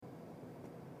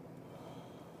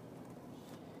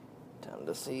Time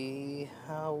to see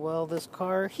how well this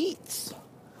car heats.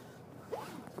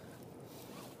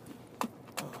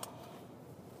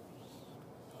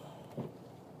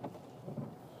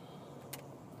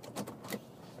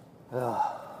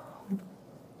 Ugh.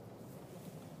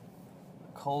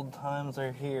 Cold times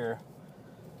are here.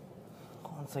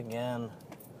 Once again.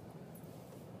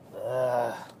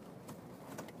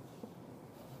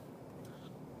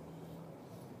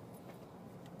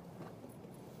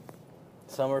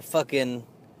 Summer fucking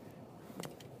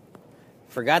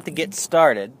forgot to get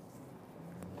started.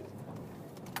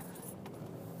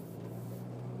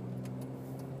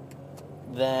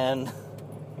 Then,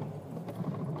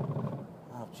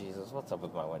 oh Jesus, what's up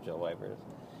with my windshield wipers?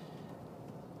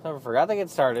 Summer forgot to get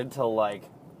started till like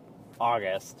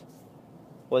August.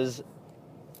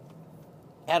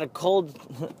 Had a cold,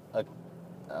 a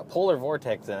polar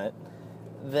vortex in it.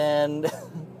 Then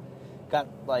got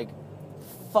like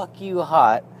fuck you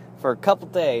hot for a couple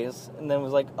days, and then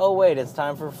was like, oh wait, it's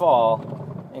time for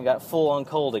fall, and got full on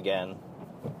cold again.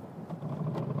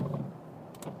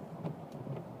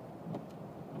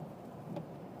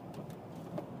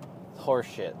 Horse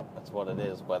shit. That's what it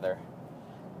is, weather.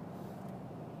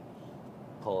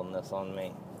 Pulling this on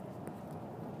me.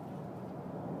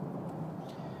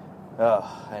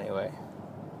 Oh, anyway.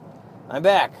 I'm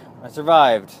back. I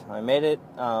survived. I made it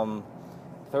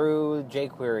through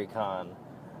jQueryCon.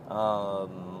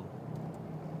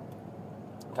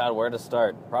 God, where to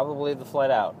start? Probably the flight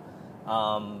out.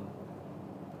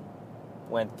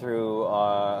 Went through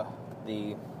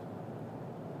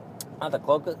not the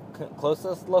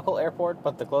closest local airport,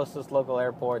 but the closest local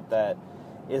airport that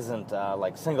isn't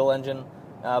like single engine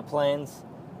planes,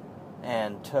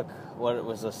 and took what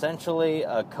was essentially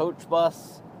a coach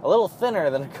bus, a little thinner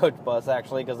than a coach bus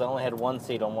actually, because it only had one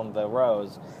seat on one of the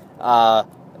rows,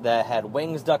 that had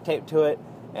wings duct taped to it,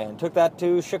 and took that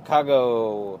to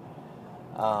Chicago.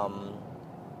 A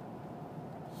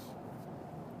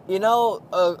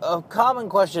common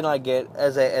question I get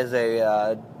as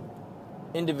a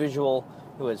individual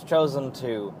who has chosen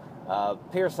to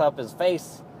pierce up his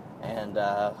face and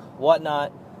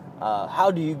whatnot, how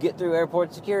do you get through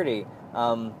airport security?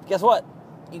 Guess what?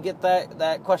 You get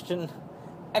that question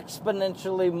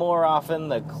exponentially more often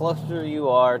the closer you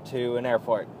are to an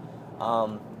airport.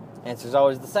 Answer's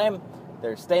always the same.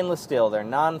 They're stainless steel. They're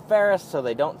non-ferrous, so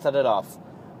they don't set it off.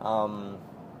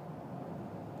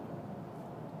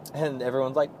 And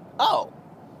everyone's like, oh,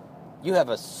 you have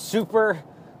a super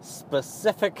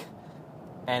specific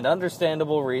and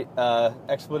understandable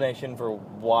explanation for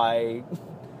why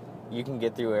you can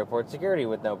get through airport security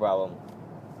with no problem.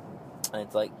 And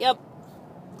it's like, yep,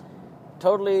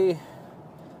 totally.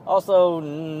 Also,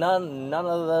 none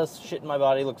of this shit in my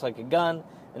body looks like a gun.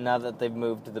 And now that they've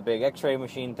moved to the big X-ray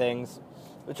machine things,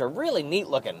 which are really neat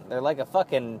looking, they're like a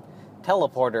fucking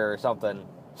teleporter or something.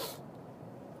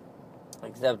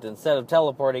 Except instead of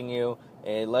teleporting you,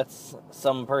 it lets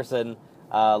some person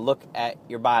look at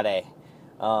your body.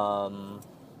 But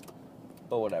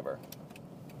whatever.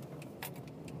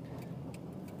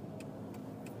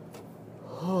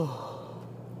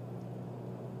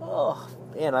 Oh,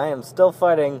 and I am still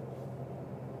fighting,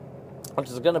 which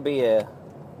is going to be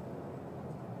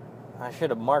I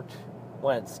should have marked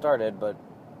when it started, but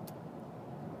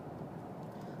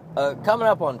coming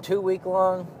up on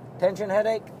 2-week-long tension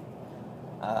headache.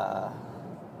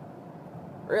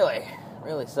 Really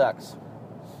sucks.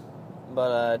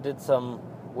 But I did some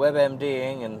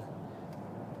WebMDing, and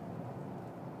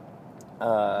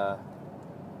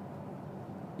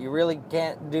you really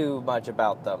can't do much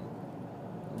about them.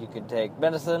 You can take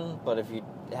medicine, but if you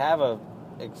have a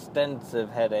extensive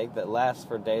headache that lasts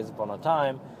for days upon a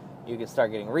time, you can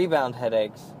start getting rebound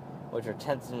headaches, which are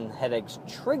tension headaches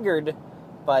triggered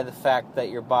by the fact that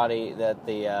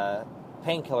the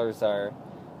painkillers are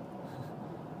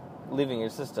leaving your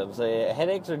system. So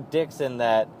headaches are dicks in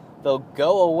that they'll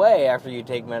go away after you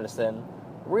take medicine,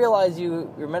 realize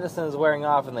your medicine is wearing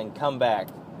off, and then come back.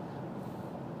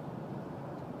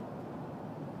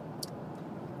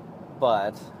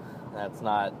 But that's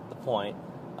not the point.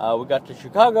 We got to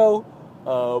Chicago.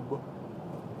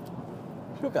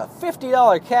 Took a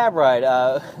 $50 cab ride.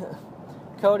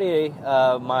 Cody,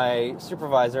 my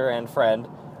supervisor and friend,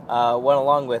 went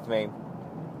along with me.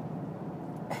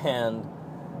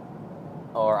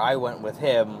 Or I went with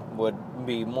him would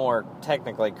be more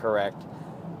technically correct.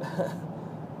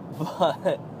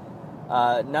 But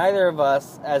neither of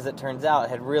us, as it turns out,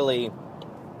 had really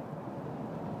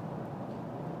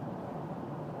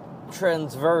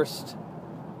transversed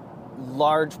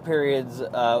large portions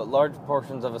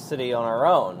of a city on our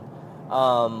own.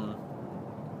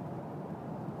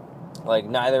 Like,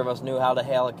 neither of us knew how to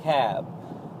hail a cab.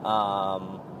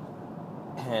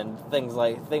 And things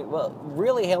like... Well,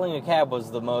 really hailing a cab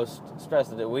was the most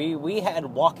stressful. We had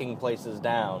walking places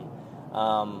down.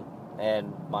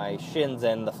 And my shins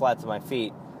and the flats of my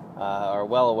feet are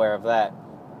well aware of that.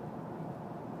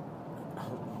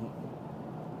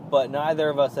 But neither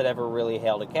of us had ever really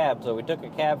hailed a cab, so we took a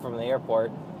cab from the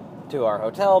airport to our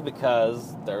hotel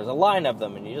because there was a line of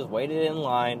them, and you just waited in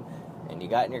line, and you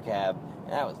got in your cab,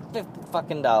 and that was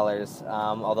 $50.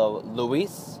 Although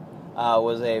Luis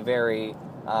was a very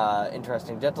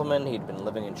interesting gentleman. He'd been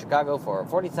living in Chicago for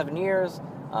 47 years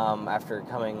after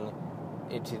coming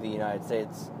into the United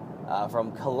States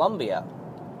from Colombia.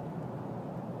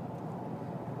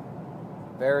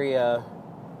 Very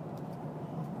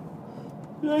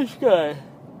nice guy.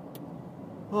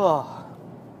 Oh.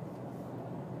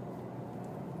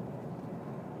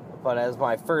 But as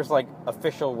my first,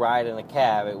 official ride in a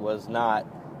cab, it was not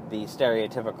the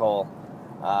stereotypical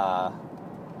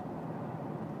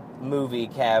movie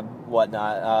cab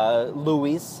whatnot.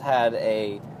 Luis had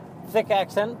a thick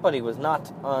accent, but he was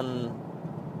not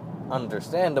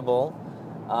understandable.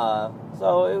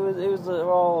 So it was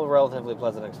all a relatively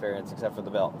pleasant experience, except for the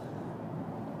bill.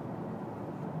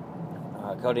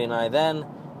 Cody and I then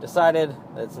decided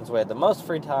that since we had the most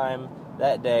free time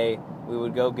that day, we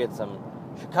would go get some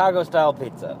Chicago-style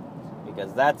pizza,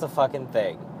 because that's a fucking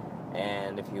thing.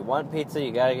 And if you want pizza,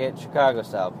 you gotta get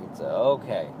Chicago-style pizza.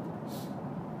 Okay.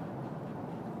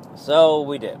 So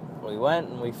we did. We went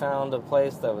and we found a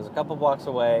place that was a couple blocks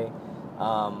away.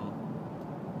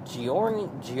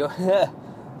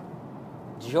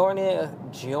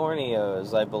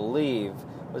 Giornio's, I believe,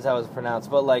 was how it was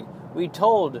pronounced. But, we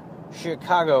told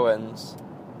Chicagoans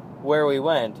where we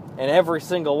went, and every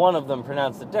single one of them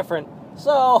pronounced it different,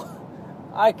 so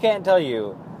I can't tell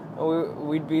you. All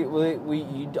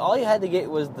you had to get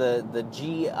was the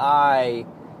GI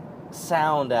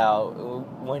sound out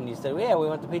when you said, yeah, we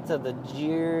went to pizza, the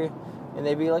Gior, and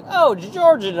they'd be like, oh,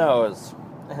 Giorgio's,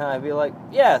 and I'd be like,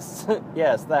 yes,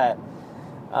 yes, that.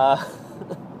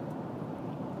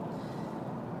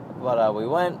 But we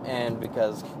went, and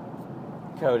because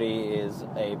Cody is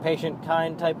a patient,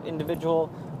 kind type individual,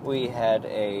 we had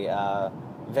a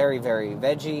very, very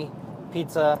veggie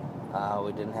pizza.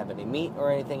 We didn't have any meat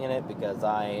or anything in it because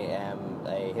I am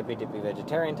a hippy-dippy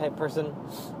vegetarian type person.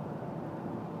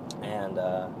 And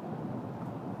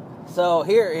so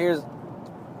here's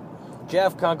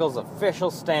Jeff Kunkel's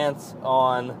official stance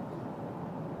on...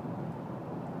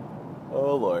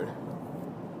 Oh, Lord.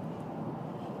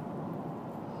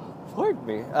 Pardon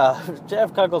me.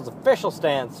 Jeff Kunkel's official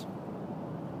stance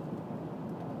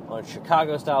on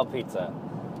Chicago-style pizza.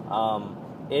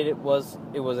 It was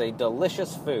a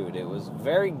delicious food. It was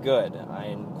very good.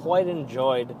 I quite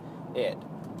enjoyed it.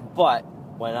 But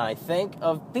when I think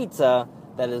of pizza,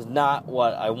 that is not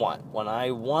what I want. When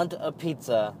I want a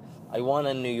pizza, I want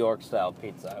a New York-style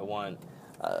pizza. I want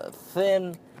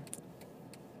thin,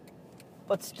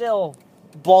 but still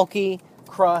bulky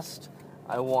crust.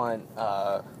 I want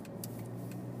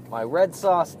my red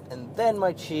sauce and then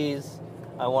my cheese.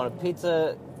 I want a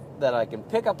pizza that I can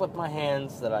pick up with my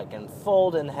hands, that I can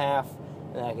fold in half,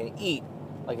 and I can eat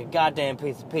like a goddamn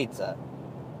piece of pizza.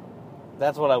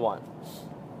 That's what I want.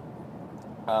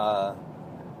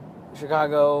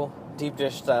 Chicago deep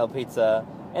dish style pizza,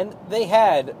 and they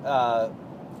had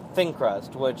thin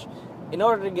crust, which in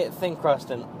order to get thin crust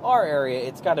in our area,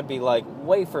 it's got to be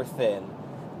wafer thin,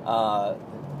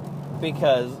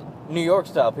 because New York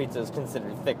style pizza is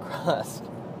considered thick crust.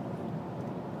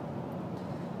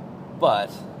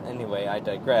 But anyway, I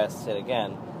digress yet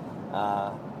again.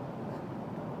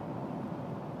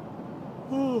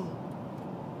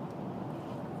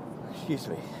 Excuse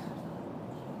me.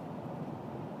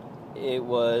 It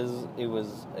was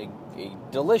a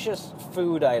delicious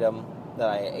food item that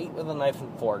I ate with a knife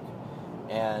and fork,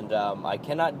 and I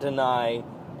cannot deny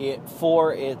it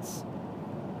for its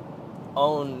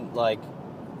own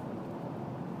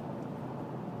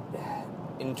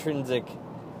intrinsic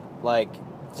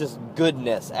just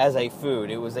goodness as a food.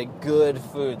 It was a good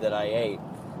food that I ate,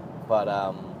 but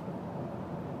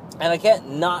and I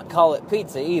can't not call it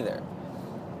pizza either.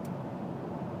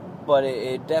 But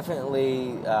it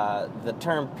definitely, the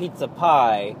term pizza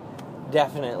pie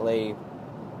definitely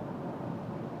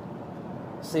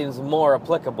seems more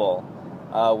applicable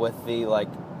with the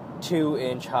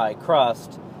 2-inch high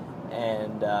crust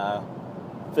and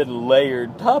thin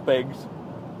layered toppings.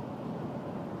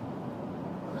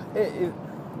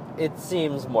 It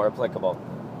seems more applicable.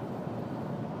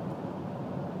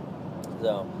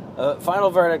 So,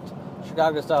 final verdict: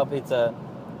 Chicago style pizza,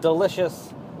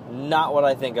 delicious. Not what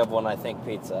I think of when I think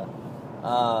pizza.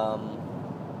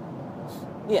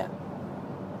 Yeah.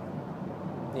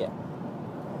 Yeah.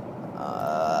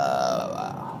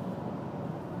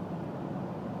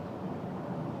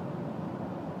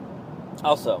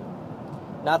 Also,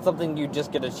 not something you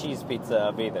just get a cheese pizza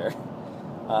of either.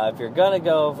 If you're gonna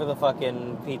go for the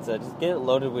fucking pizza, just get it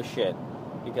loaded with shit.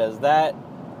 Because that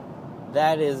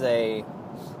is a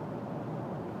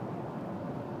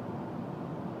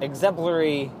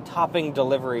exemplary topping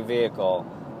delivery vehicle,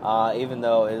 even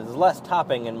though it is less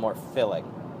topping and more filling.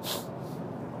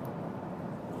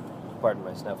 Pardon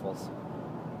my sniffles.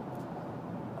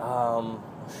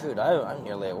 Shoot, I'm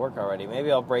nearly at work already.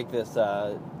 Maybe I'll break this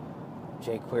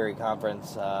jQuery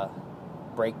conference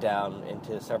breakdown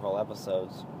into several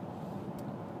episodes.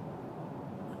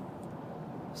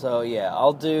 So yeah,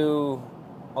 I'll do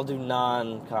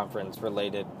non-conference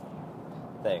related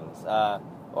things,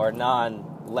 or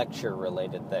non-lecture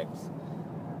related things.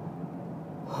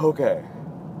 Okay.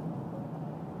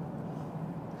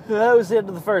 That was the end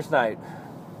of the first night.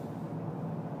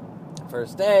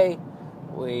 First day,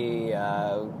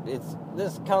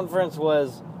 this conference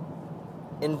was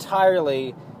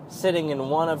entirely sitting in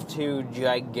one of two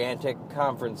gigantic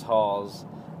conference halls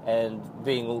and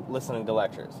listening to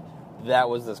lectures. That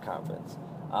was this conference.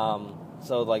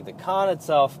 So like the con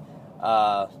itself,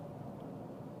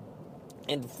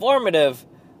 informative,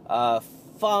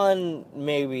 fun,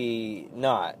 maybe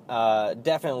not.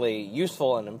 Definitely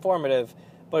useful and informative,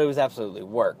 but it was absolutely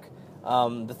work.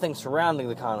 The thing surrounding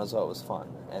the con was what was fun,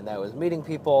 and that was meeting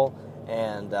people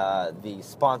and the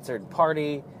sponsored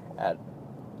party at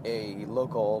a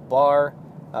local bar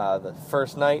the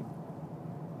first night,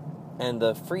 and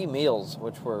the free meals,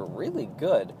 which were really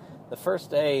good. The first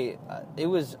day, it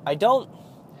was, I don't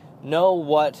know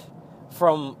what,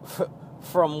 from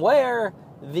where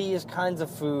these kinds of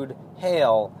food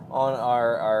hail on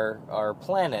our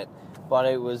planet, but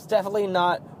it was definitely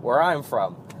not where I'm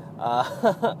from.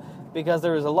 Because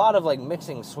there was a lot of like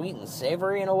mixing sweet and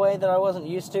savory in a way that I wasn't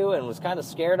used to and was kind of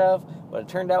scared of, but it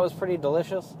turned out was pretty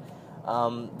delicious.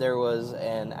 There was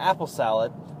an apple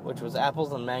salad, which was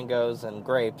apples and mangoes and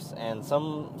grapes and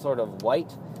some sort of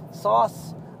white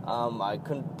sauce. I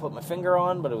couldn't put my finger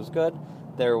on, but it was good.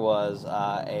 There was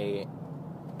a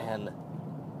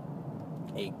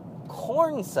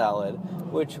corn salad,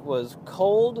 which was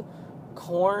cold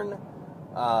corn,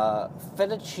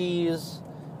 feta cheese,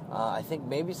 I think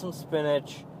maybe some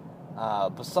spinach,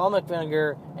 balsamic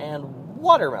vinegar, and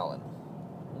watermelon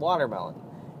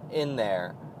in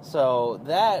there. So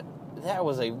that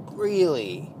was a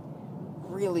really,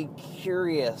 really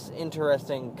curious,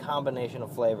 interesting combination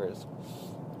of flavors.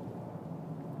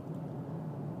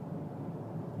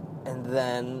 And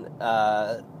then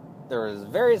there was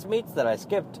various meats that I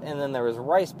skipped, and then there was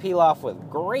rice pilaf with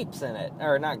grapes in it.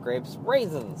 Or not grapes,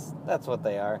 raisins. That's what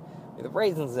they are. With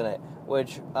raisins in it,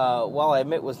 which, while I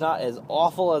admit was not as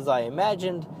awful as I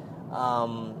imagined,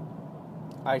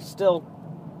 I still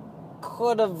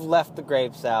could have left the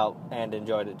grapes out and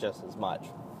enjoyed it just as much.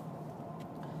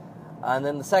 And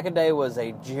then the second day was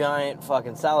a giant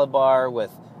fucking salad bar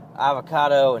with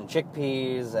avocado and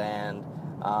chickpeas and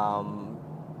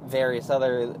various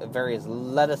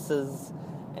lettuces,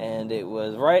 and it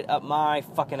was right up my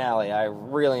fucking alley. I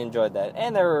really enjoyed that.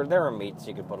 And there were meats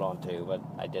you could put on too, but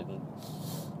I didn't.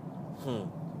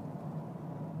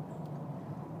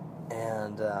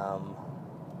 And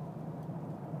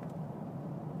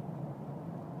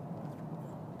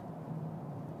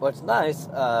what's nice,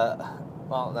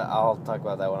 well, I'll talk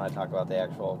about that when I talk about the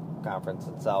actual conference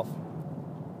itself.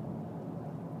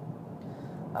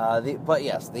 But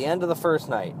yes, the end of the first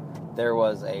night, there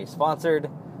was a sponsored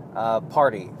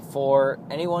party for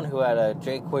anyone who had a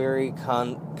jQuery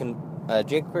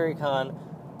Con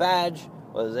badge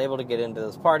was able to get into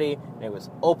this party, and it was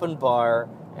open bar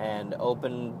and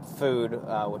open food,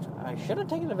 which I should have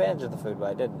taken advantage of the food, but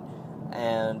I didn't.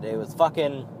 And it was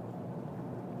fucking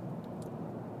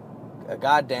a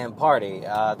goddamn party. They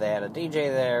had a DJ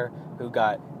there who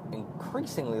got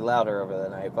increasingly louder over the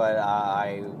night, but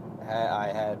I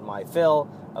had my fill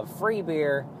of free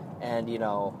beer, and, you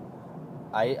know,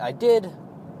 I did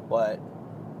what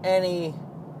any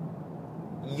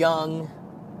young,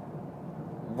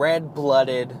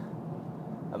 red-blooded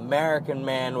American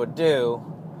man would do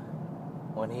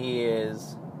when he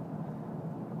is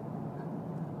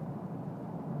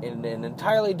in an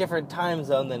entirely different time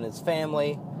zone than his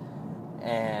family,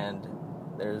 and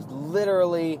there's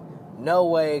literally no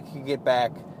way he could get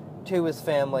back to his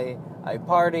family. I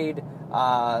partied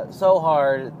so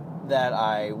hard that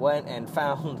I went and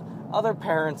found other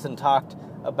parents and talked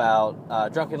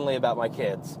about drunkenly about my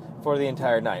kids for the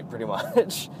entire night, pretty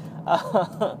much.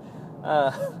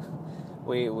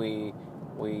 We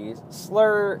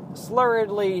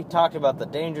slurredly talked about the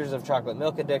dangers of chocolate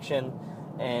milk addiction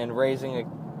and raising a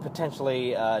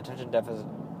potentially attention deficit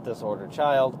disorder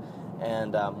child,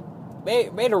 and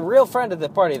made a real friend at the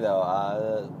party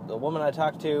though. The woman I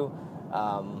talked to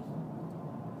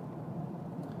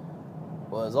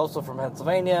was also from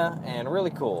Pennsylvania and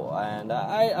really cool, and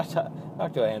I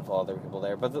talked to a handful of other people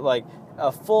there, but like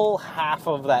a full half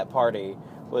of that party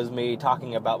was me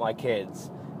talking about my kids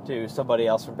to somebody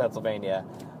else from Pennsylvania.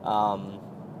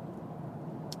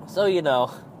 So,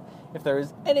 if there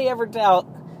was any ever doubt,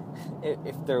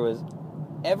 if there's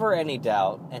ever any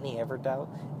doubt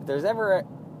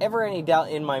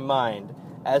in my mind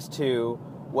as to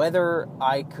whether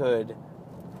I could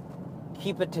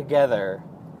keep it together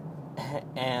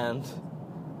and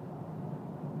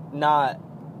not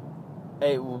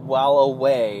while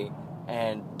away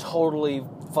and totally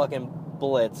fucking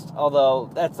blitzed, although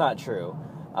that's not true.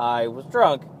 I was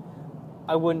drunk.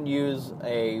 I wouldn't use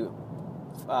a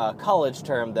college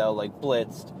term though, like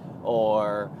blitzed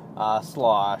or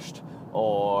sloshed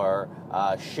or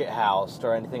shithoused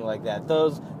or anything like that.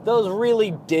 Those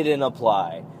really didn't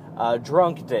apply.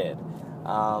 Drunk did.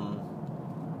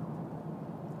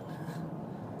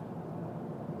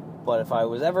 But if I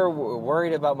was ever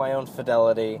worried about my own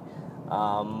fidelity,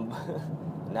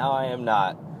 now I am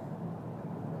not.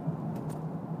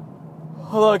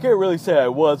 Although I can't really say I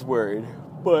was worried,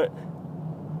 but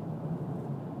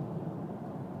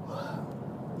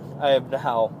I have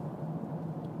now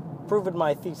proven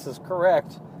my thesis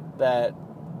correct that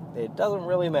it doesn't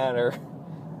really matter.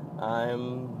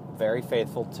 I'm very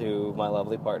faithful to my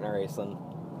lovely partner, Aislinn,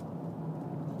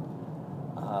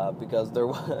 because there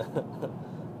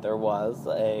was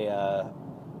a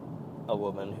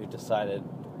woman who decided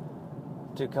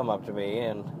to come up to me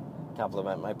and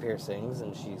compliment my piercings,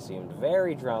 and she seemed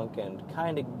very drunk and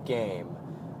kind of game,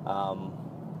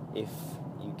 if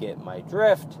you get my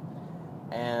drift.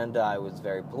 And I was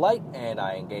very polite, and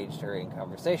I engaged her in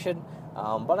conversation,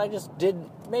 but I just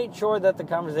made sure that the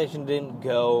conversation didn't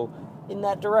go in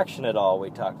that direction at all. We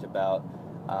talked about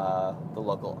the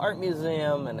local art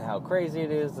museum and how crazy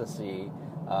it is to see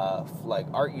like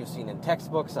art you've seen in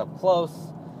textbooks up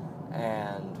close.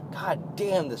 And god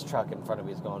damn, this truck in front of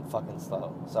me is going fucking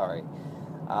slow. Sorry.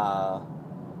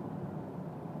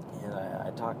 And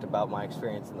I talked about my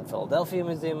experience in the Philadelphia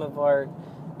Museum of Art,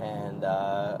 and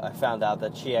I found out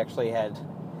that she actually had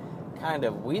kind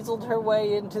of weaseled her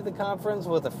way into the conference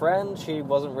with a friend. She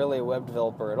wasn't really a web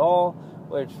developer at all,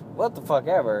 which, what the fuck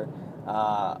ever.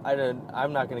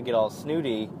 I'm not going to get all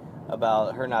snooty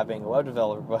about her not being a web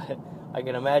developer, but I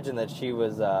can imagine that she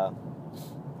was,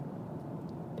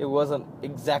 it wasn't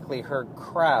exactly her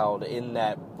crowd in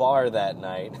that bar that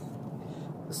night.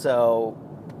 So,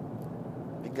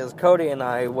 because Cody and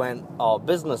I went all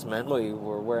businessmen, we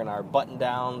were wearing our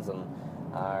button-downs and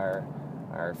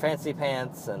our fancy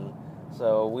pants, and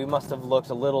so we must have looked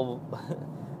a little,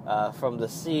 from the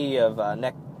sea of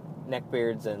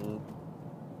neckbeards and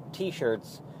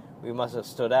t-shirts, we must have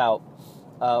stood out,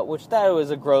 which that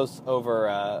was a gross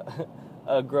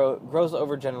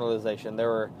overgeneralization. There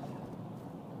were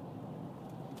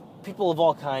people of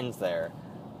all kinds there,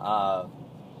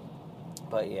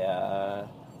 but yeah,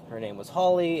 her name was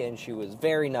Holly, and she was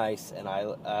very nice, and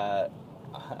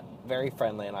very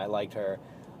friendly, and I liked her,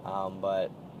 but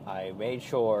I made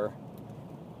sure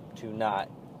to not,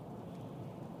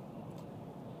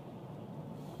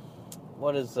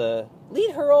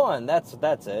 lead her on, that's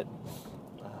it,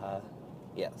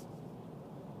 yes.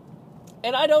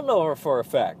 And I don't know her for a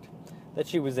fact that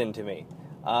she was into me.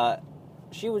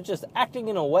 She was just acting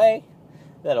in a way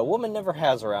that a woman never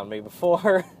has around me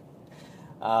before.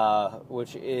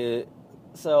 Which is,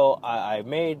 so I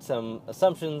made some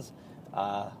assumptions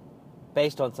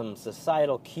based on some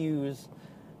societal cues,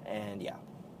 and yeah.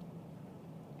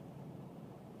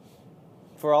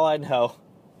 For all I know,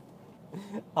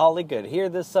 Holly could hear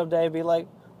this someday and be like,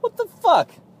 what the fuck?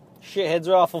 Shitheads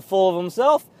are awful full of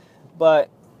himself, but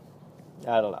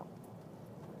I don't know.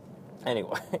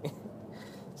 Anyway,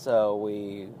 so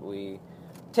we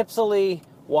tipsily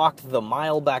walked the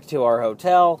mile back to our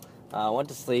hotel, went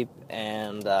to sleep,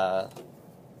 and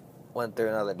went through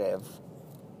another day of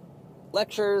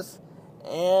lectures,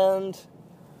 and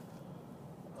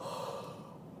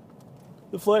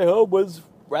the flight home was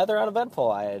rather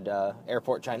uneventful. I had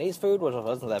airport Chinese food, which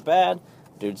wasn't that bad.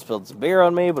 Dude spilled some beer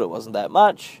on me, but it wasn't that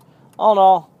much. All in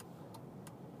all,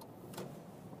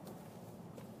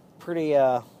 pretty,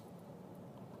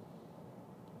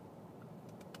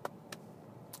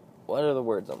 what are the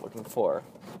words I'm looking for?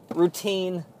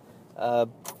 Routine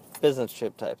business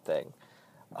trip type thing.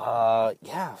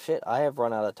 Yeah, shit, I have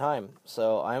run out of time.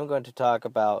 So I'm going to talk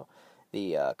about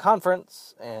the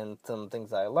conference and some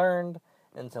things I learned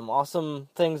and some awesome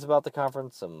things about the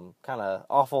conference, some kind of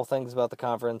awful things about the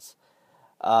conference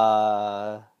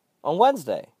on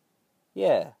Wednesday.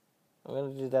 Yeah, I'm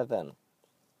going to do that then.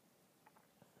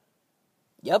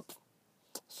 Yep.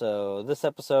 So this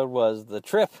episode was the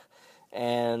trip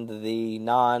and the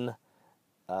non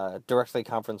directly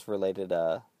conference related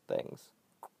things.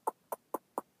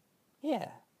 Yeah.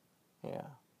 Yeah.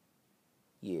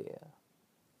 Yeah.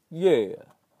 Yeah.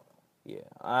 Yeah.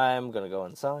 I'm going to go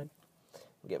inside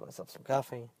and get myself some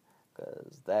coffee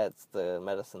because that's the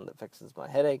medicine that fixes my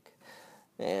headache.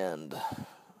 And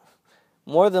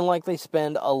more than likely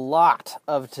spend a lot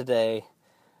of today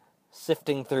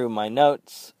sifting through my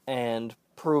notes and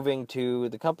proving to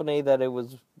the company that it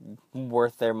was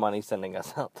worth their money sending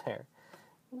us out there.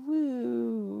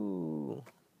 Woo!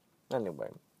 Anyway,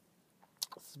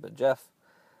 this has been Jeff,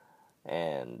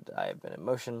 and I have been in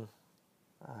motion.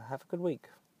 Have a good week.